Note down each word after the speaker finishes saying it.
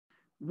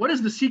What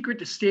is the secret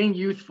to staying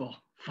youthful?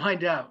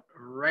 Find out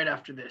right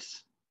after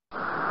this.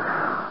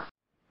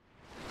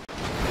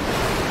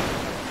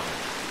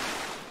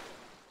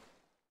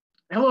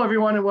 Hello,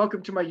 everyone, and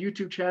welcome to my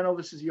YouTube channel.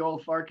 This is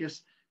Yoel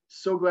Farkas.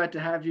 So glad to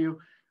have you.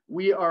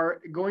 We are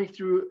going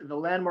through the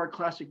landmark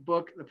classic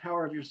book, The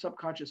Power of Your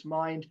Subconscious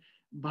Mind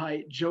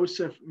by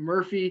Joseph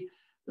Murphy.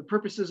 The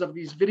purposes of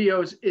these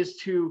videos is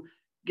to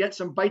get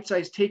some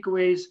bite-sized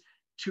takeaways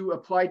to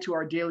apply to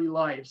our daily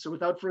lives. So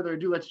without further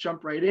ado, let's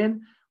jump right in.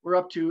 We're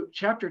up to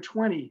chapter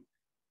 20,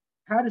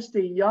 How to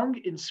Stay Young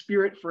in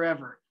Spirit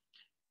Forever.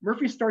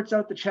 Murphy starts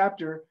out the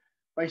chapter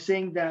by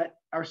saying that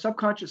our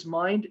subconscious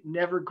mind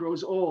never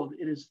grows old.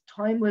 It is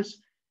timeless,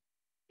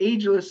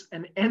 ageless,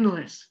 and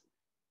endless.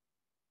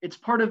 It's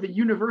part of the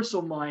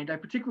universal mind. I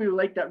particularly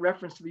like that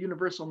reference to the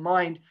universal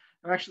mind.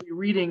 I'm actually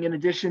reading, in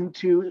addition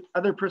to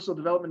other personal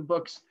development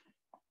books,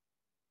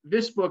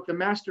 this book, The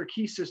Master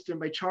Key System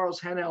by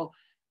Charles Haanel,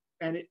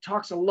 and it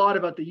talks a lot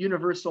about the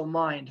universal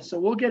mind. So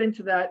we'll get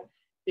into that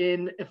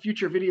in a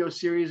future video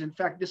series. In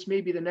fact, this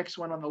may be the next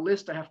one on the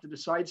list. I have to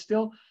decide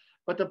still.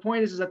 But the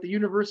point is that the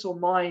universal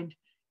mind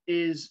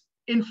is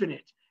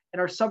infinite,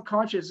 and our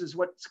subconscious is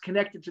what's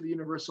connected to the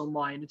universal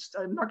mind.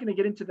 I'm not going to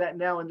get into that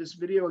now in this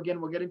video. Again,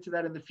 we'll get into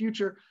that in the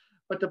future.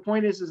 But the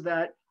point is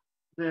that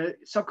the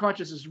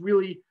subconscious is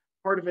really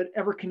part of an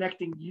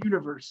ever-connecting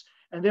universe,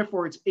 and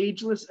therefore it's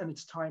ageless and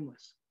it's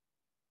timeless.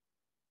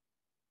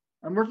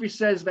 Murphy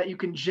says that you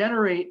can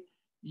generate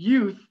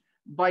youth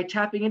by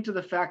tapping into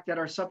the fact that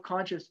our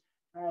subconscious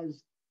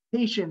has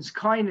patience,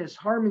 kindness,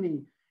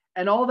 harmony,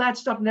 and all that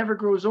stuff never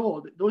grows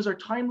old. Those are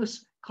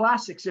timeless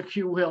classics, if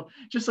you will,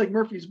 just like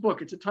Murphy's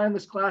book. It's a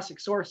timeless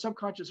classic. So our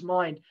subconscious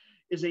mind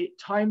is a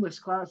timeless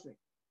classic.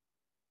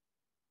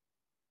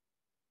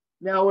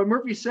 Now, what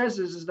Murphy says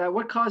is that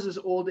what causes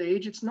old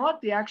age, it's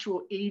not the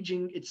actual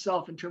aging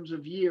itself in terms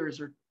of years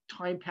or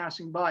time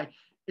passing by.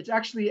 It's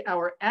actually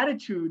our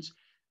attitudes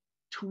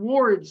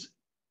towards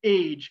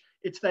age.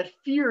 It's that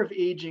fear of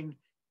aging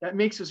that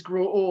makes us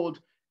grow old,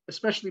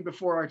 especially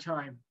before our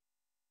time.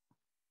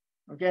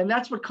 Okay, and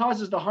that's what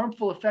causes the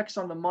harmful effects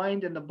on the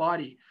mind and the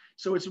body.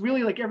 So it's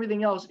really like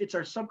everything else. It's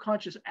our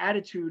subconscious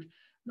attitude,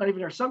 not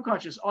even our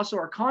subconscious, also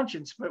our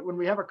conscience. But when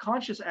we have a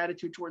conscious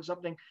attitude towards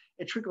something,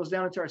 it trickles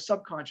down into our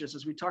subconscious,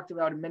 as we talked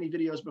about in many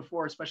videos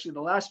before, especially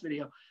the last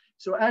video.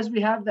 So as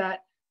we have that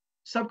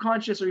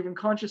subconscious or even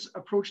conscious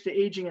approach to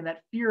aging and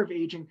that fear of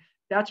aging,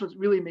 that's what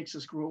really makes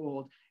us grow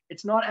old.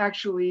 It's not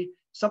actually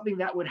something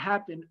that would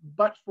happen,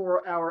 but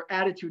for our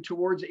attitude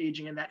towards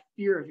aging and that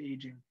fear of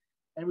aging.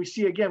 And we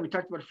see, again, we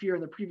talked about fear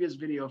in the previous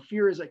video.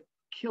 Fear is a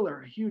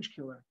killer, a huge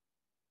killer.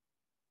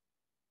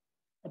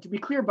 And to be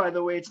clear, by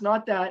the way, it's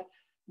not that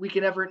we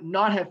can ever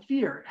not have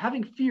fear.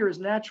 Having fear is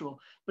natural,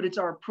 but it's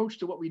our approach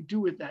to what we do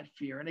with that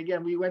fear. And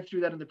again, we went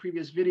through that in the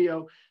previous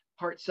video,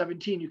 part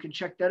 17. You can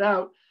check that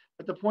out.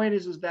 But the point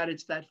is that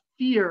it's that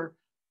fear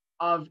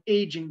of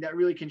aging that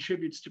really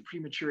contributes to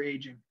premature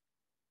aging.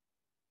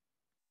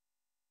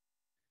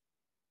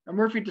 Now,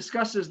 Murphy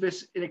discusses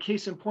this in a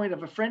case in point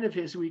of a friend of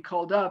his who he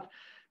called up,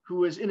 who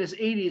was in his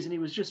 80s, and he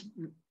was just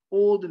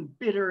old and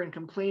bitter and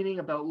complaining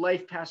about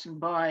life passing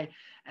by,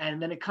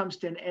 and then it comes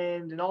to an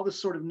end, and all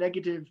this sort of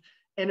negative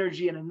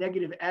energy and a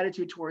negative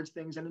attitude towards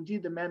things. And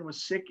indeed, the man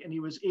was sick and he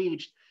was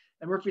aged.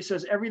 And Murphy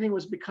says everything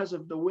was because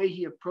of the way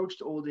he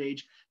approached old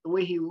age, the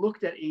way he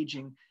looked at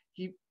aging.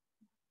 He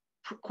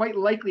quite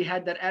likely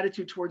had that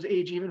attitude towards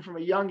age even from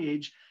a young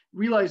age,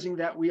 realizing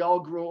that we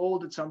all grow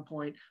old at some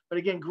point. But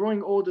again,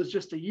 growing old is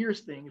just a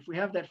year's thing. If we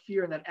have that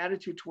fear and that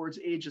attitude towards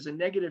age as a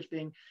negative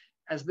thing,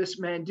 as this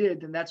man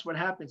did, then that's what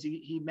happens.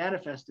 He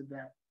manifested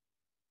that.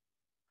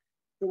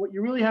 So what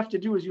you really have to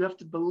do is you have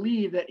to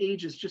believe that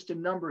age is just a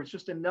number. It's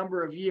just a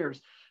number of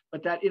years,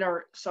 but that in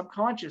our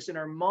subconscious, in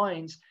our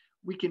minds,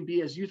 we can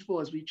be as youthful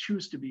as we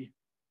choose to be.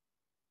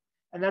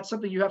 And that's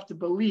something you have to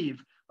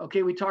believe.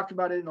 Okay, we talked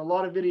about it in a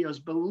lot of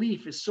videos.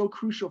 Belief is so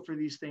crucial for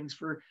these things,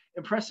 for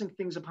impressing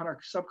things upon our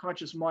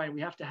subconscious mind.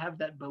 We have to have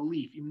that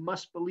belief. You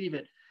must believe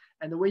it.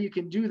 And the way you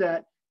can do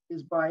that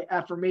is by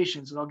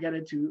affirmations, and I'll get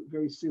into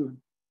very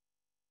soon.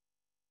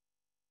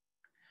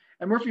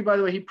 And Murphy, by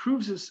the way, he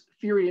proves his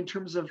theory in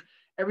terms of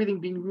everything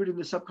being rooted in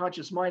the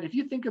subconscious mind. If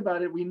you think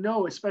about it, we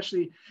know,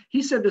 especially,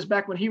 he said this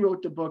back when he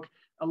wrote the book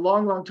a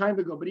long, long time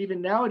ago, but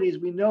even nowadays,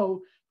 we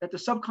know that the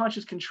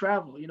subconscious can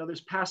travel. You know, there's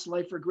past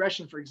life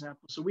regression, for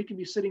example. So we can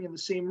be sitting in the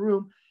same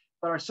room,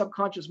 but our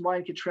subconscious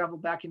mind can travel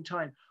back in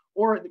time.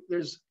 Or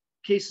there's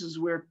cases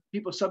where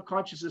people's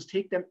subconsciouses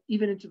take them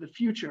even into the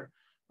future.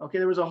 Okay,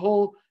 there was a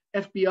whole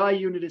FBI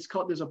unit,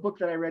 there's a book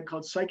that I read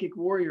called Psychic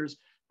Warriors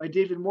by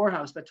David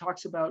Morehouse that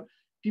talks about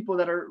people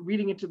that are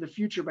reading into the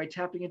future by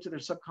tapping into their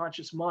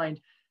subconscious mind.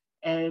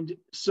 And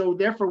so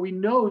therefore we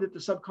know that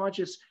the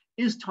subconscious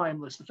is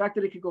timeless. The fact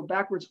that it could go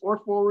backwards or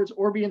forwards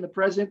or be in the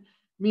present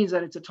means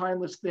that it's a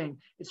timeless thing.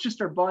 It's just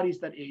our bodies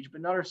that age,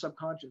 but not our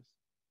subconscious.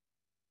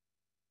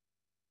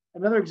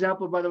 Another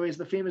example, by the way, is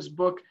the famous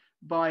book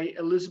by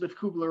Elizabeth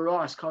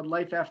Kubler-Ross called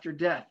Life After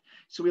Death.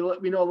 So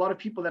we know a lot of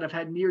people that have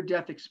had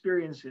near-death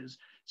experiences.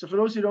 So for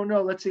those who don't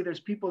know, let's say there's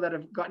people that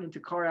have gotten into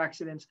car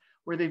accidents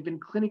where they've been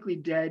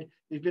clinically dead,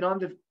 they've been on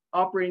the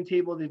operating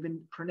table, they've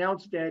been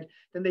pronounced dead,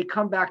 then they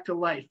come back to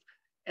life.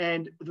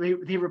 And they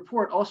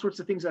report all sorts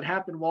of things that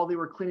happened while they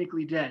were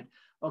clinically dead.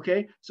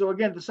 Okay, so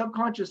again, the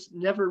subconscious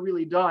never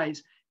really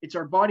dies. It's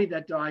our body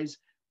that dies,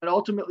 but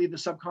ultimately the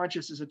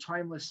subconscious is a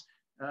timeless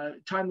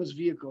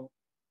vehicle.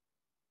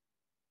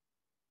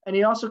 And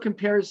he also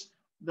compares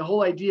the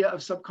whole idea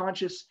of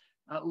subconscious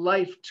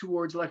life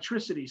towards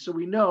electricity. So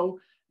we know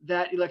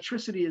that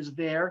electricity is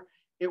there,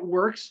 it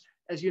works.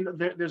 As you know,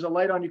 there's a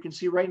light on, you can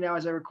see right now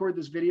as I record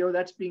this video,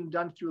 that's being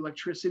done through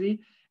electricity.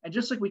 And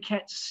just like we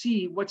can't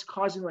see what's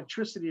causing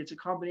electricity, it's a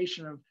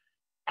combination of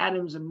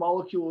atoms and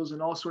molecules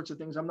and all sorts of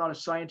things. I'm not a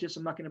scientist,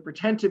 I'm not going to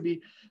pretend to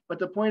be, but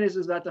the point is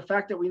that the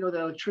fact that we know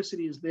that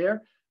electricity is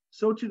there,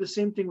 so too the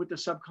same thing with the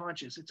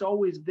subconscious. It's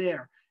always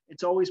there.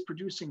 It's always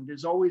producing.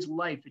 There's always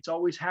life. It's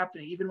always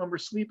happening. Even when we're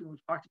sleeping,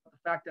 we've talked about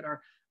the fact that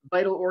our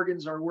vital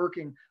organs are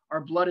working,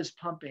 our blood is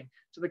pumping.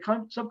 So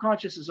the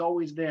subconscious is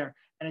always there,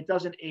 and it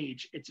doesn't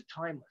age. It's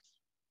timeless.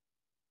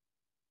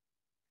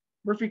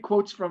 Murphy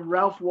quotes from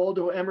Ralph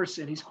Waldo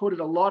Emerson. He's quoted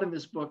a lot in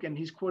this book, and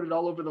he's quoted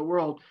all over the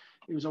world.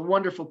 He was a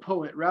wonderful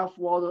poet, Ralph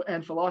Waldo,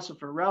 and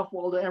philosopher. Ralph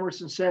Waldo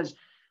Emerson says,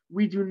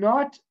 "We do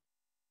not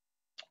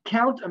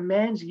count a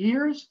man's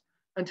years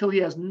until he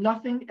has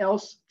nothing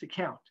else to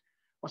count."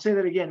 I'll say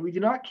that again. We do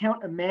not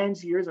count a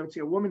man's years, I would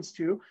say a woman's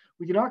too.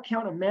 We do not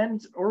count a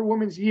man's or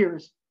woman's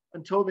years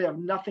until they have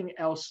nothing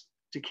else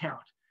to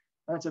count.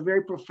 That's a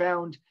very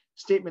profound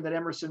statement that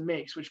Emerson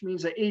makes, which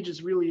means that age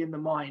is really in the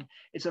mind.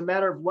 It's a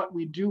matter of what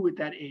we do with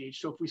that age.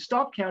 So if we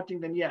stop counting,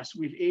 then yes,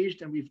 we've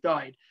aged and we've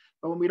died.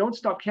 But when we don't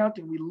stop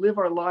counting, we live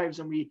our lives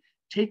and we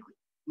take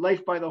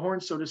life by the horn,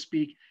 so to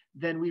speak,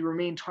 then we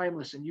remain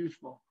timeless and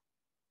youthful.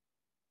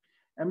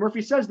 And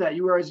Murphy says that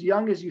you are as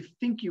young as you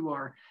think you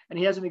are. And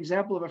he has an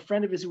example of a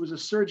friend of his who was a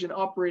surgeon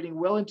operating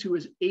well into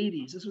his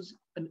 80s. This was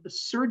a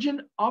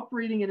surgeon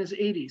operating in his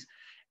 80s.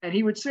 And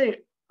he would say,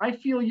 I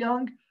feel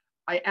young,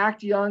 I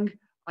act young,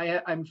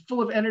 I'm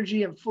full of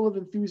energy, I'm full of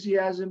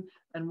enthusiasm,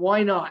 and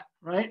why not,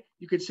 right?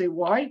 You could say,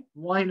 why?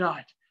 Why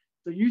not?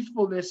 So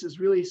youthfulness is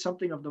really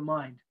something of the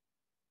mind.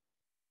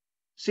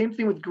 Same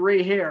thing with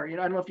gray hair. You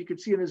know, I don't know if you could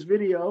see in this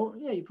video.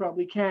 Yeah, you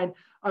probably can.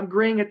 I'm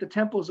graying at the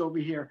temples over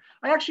here.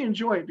 I actually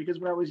enjoy it because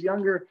when I was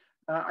younger,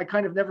 I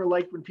kind of never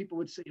liked when people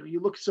would say, you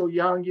look so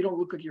young, you don't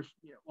look like you're,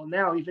 well,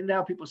 now, even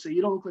now people say,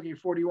 you don't look like you're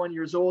 41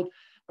 years old.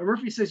 But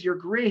Murphy says your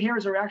gray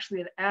hairs are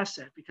actually an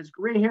asset because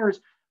gray hairs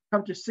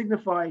come to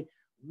signify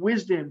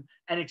wisdom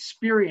and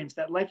experience,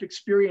 that life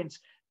experience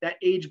that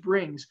age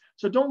brings.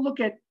 So don't look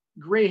at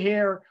gray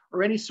hair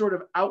or any sort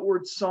of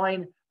outward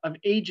sign of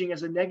aging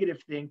as a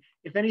negative thing.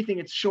 If anything,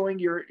 it's showing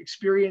your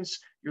experience,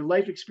 your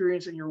life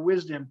experience, and your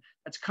wisdom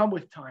that's come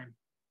with time.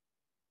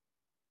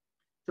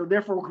 So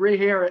therefore, gray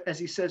hair, as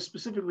he says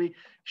specifically,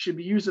 should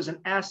be used as an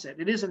asset.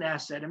 It is an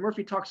asset. And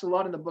Murphy talks a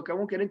lot in the book. I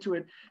won't get into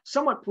it.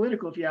 Somewhat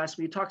political, if you ask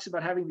me. He talks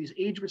about having these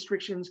age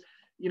restrictions.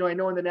 You know, I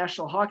know in the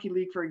National Hockey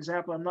League, for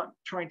example, I'm not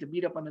trying to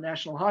beat up on the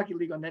National Hockey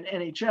League, on the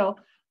NHL.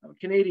 I'm a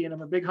Canadian.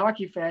 I'm a big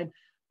hockey fan.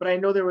 But I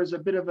know there was a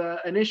bit of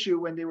an issue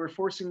when they were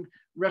forcing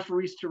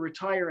referees to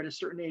retire at a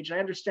certain age. I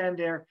understand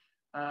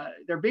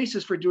their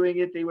basis for doing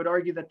it. They would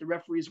argue that the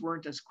referees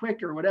weren't as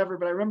quick or whatever.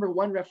 But I remember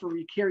one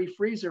referee, Kerry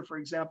Fraser, for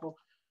example,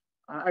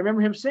 I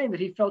remember him saying that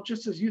he felt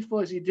just as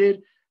youthful as he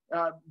did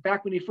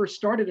back when he first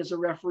started as a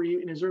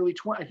referee in his early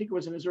 20s. I think it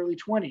was in his early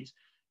 20s.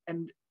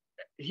 And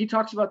he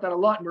talks about that a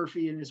lot,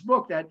 Murphy, in his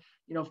book, that,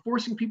 you know,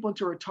 forcing people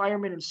into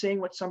retirement and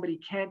saying what somebody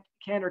can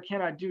or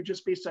cannot do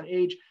just based on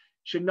age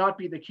should not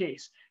be the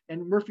case.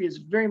 And Murphy is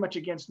very much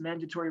against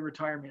mandatory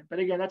retirement. But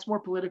again, that's more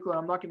political.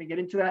 I'm not going to get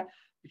into that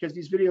because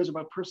these videos are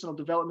about personal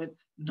development,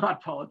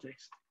 not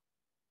politics.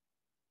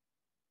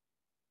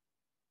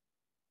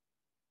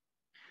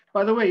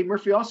 By the way,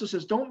 Murphy also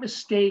says, don't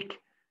mistake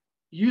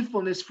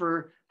youthfulness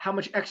for how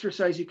much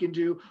exercise you can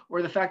do,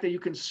 or the fact that you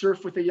can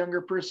surf with a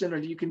younger person, or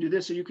that you can do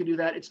this or you can do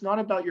that. It's not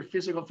about your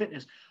physical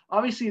fitness.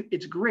 Obviously,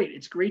 it's great.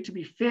 It's great to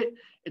be fit.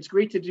 It's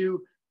great to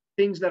do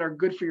things that are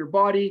good for your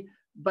body.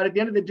 But at the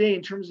end of the day,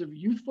 in terms of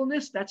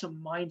youthfulness, that's a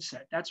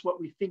mindset. That's what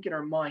we think in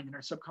our mind, in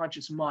our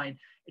subconscious mind.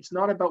 It's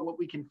not about what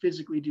we can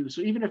physically do.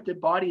 So even if the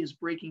body is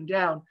breaking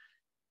down,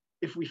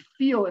 if we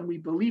feel and we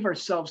believe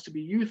ourselves to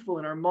be youthful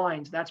in our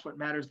minds, that's what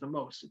matters the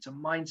most. It's a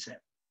mindset.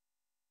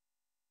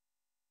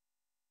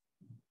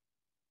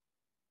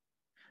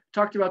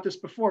 Talked about this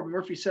before, but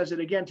Murphy says it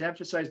again to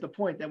emphasize the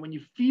point that when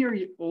you fear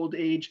old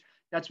age,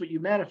 that's what you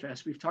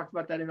manifest. We've talked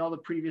about that in all the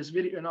previous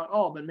videos, not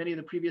all, but many of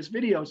the previous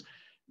videos.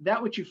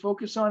 That which you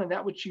focus on and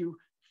that which you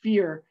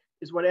fear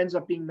is what ends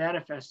up being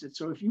manifested.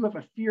 So if you have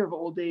a fear of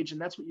old age and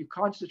that's what you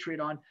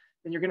concentrate on,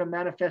 then you're going to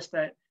manifest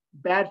that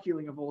bad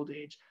feeling of old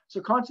age.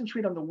 So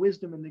concentrate on the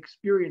wisdom and the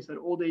experience that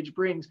old age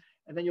brings,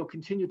 and then you'll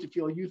continue to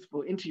feel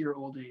youthful into your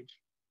old age.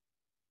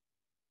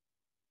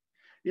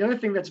 The other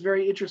thing that's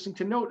very interesting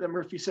to note that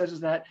Murphy says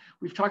is that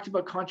we've talked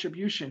about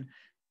contribution.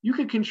 You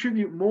could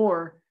contribute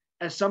more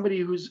as somebody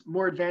who's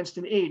more advanced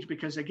in age,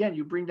 because again,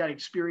 you bring that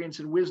experience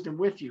and wisdom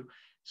with you.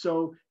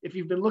 So if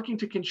you've been looking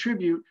to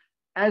contribute,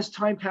 as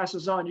time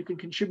passes on, you can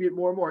contribute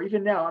more and more.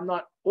 Even now, I'm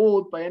not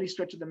old by any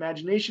stretch of the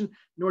imagination,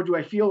 nor do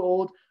I feel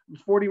old. I'm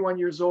 41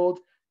 years old.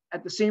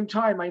 At the same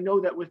time, I know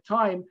that with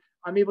time,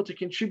 I'm able to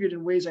contribute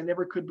in ways I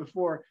never could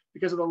before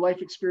because of the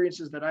life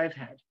experiences that I've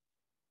had.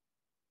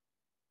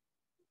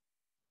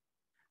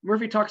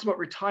 Murphy talks about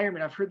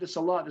retirement. I've heard this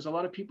a lot. There's a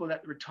lot of people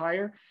that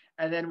retire,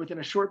 and then within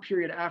a short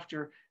period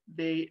after,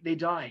 they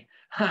die.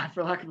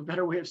 For lack of a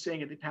better way of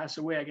saying it, they pass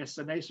away. I guess is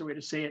a nicer way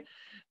to say it,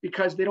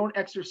 because they don't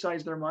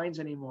exercise their minds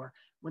anymore.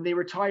 When they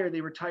retire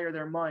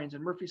their minds.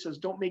 And Murphy says,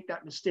 don't make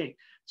that mistake.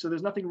 So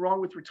there's nothing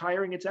wrong with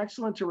retiring. It's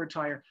excellent to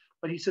retire,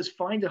 but he says,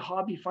 find a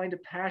hobby, find a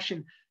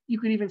passion. You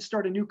could even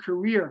start a new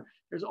career.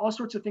 There's all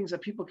sorts of things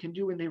that people can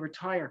do when they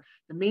retire.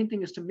 The main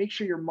thing is to make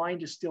sure your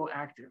mind is still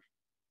active.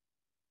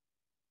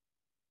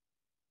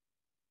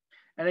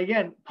 And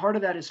again, part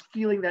of that is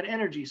feeling that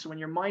energy. So when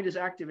your mind is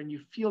active and you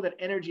feel that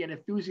energy and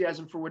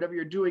enthusiasm for whatever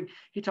you're doing,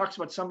 he talks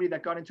about somebody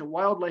that got into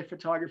wildlife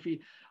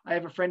photography. I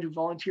have a friend who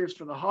volunteers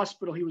for the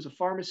hospital. He was a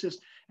pharmacist,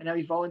 and now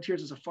he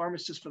volunteers as a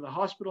pharmacist for the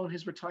hospital in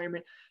his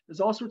retirement. There's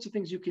all sorts of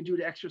things you can do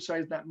to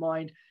exercise that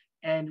mind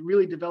and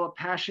really develop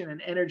passion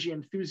and energy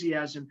and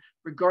enthusiasm,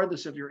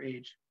 regardless of your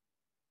age.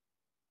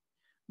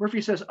 Murphy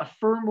says,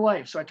 affirm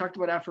life. So I talked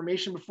about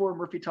affirmation before.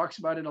 Murphy talks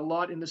about it a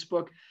lot in this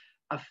book.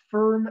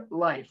 Affirm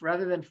life.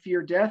 Rather than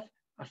fear death,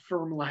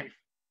 affirm life.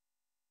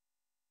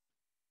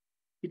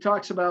 He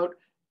talks about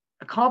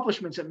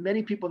accomplishments that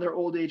many people in their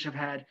old age have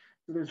had.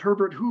 So there's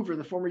Herbert Hoover,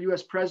 the former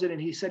US president.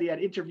 He said he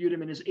had interviewed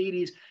him in his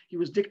 80s. He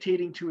was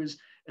dictating to his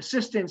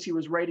assistants. He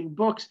was writing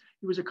books.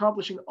 He was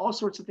accomplishing all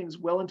sorts of things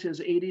well into his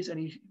 80s. And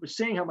he was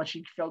saying how much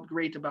he felt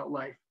great about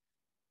life.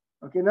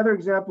 Okay, another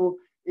example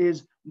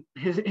is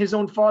his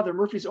own father,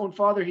 Murphy's own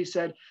father, he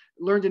said,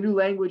 learned a new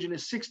language in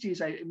his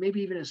 60s, maybe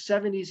even his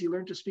 70s. He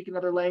learned to speak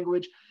another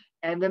language.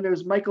 And then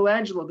there's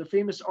Michelangelo, the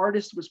famous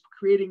artist, was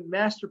creating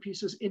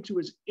masterpieces into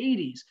his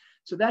 80s.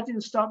 So that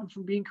didn't stop him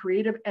from being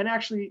creative and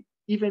actually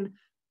even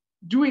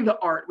doing the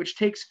art, which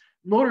takes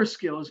motor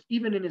skills,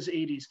 even in his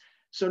 80s.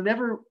 So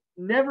never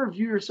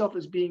view yourself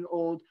as being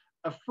old.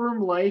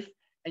 Affirm life,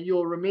 and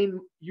you'll remain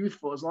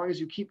youthful as long as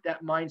you keep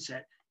that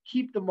mindset.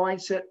 Keep the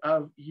mindset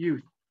of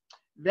youth.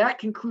 That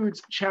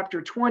concludes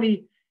chapter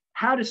 20,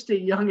 how to stay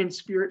young in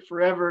spirit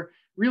forever.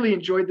 Really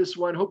enjoyed this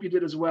one. Hope you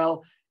did as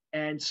well.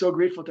 And so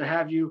grateful to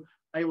have you.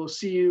 I will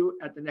see you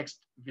at the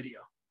next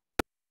video.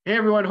 Hey,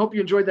 everyone. Hope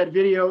you enjoyed that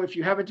video. If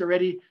you haven't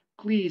already,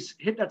 please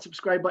hit that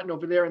subscribe button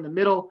over there in the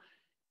middle.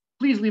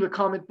 Please leave a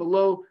comment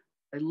below.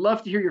 I'd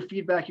love to hear your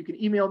feedback. You can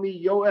email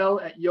me,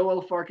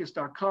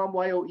 yoel@yoelfarkas.com,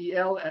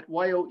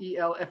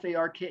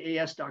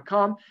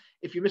 yoel@yoelfarkas.com.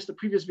 If you missed the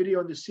previous video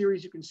in this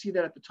series, you can see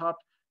that at the top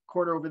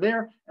corner over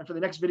there. And for the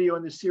next video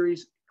in this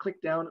series, click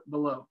down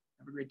below.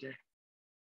 Have a great day.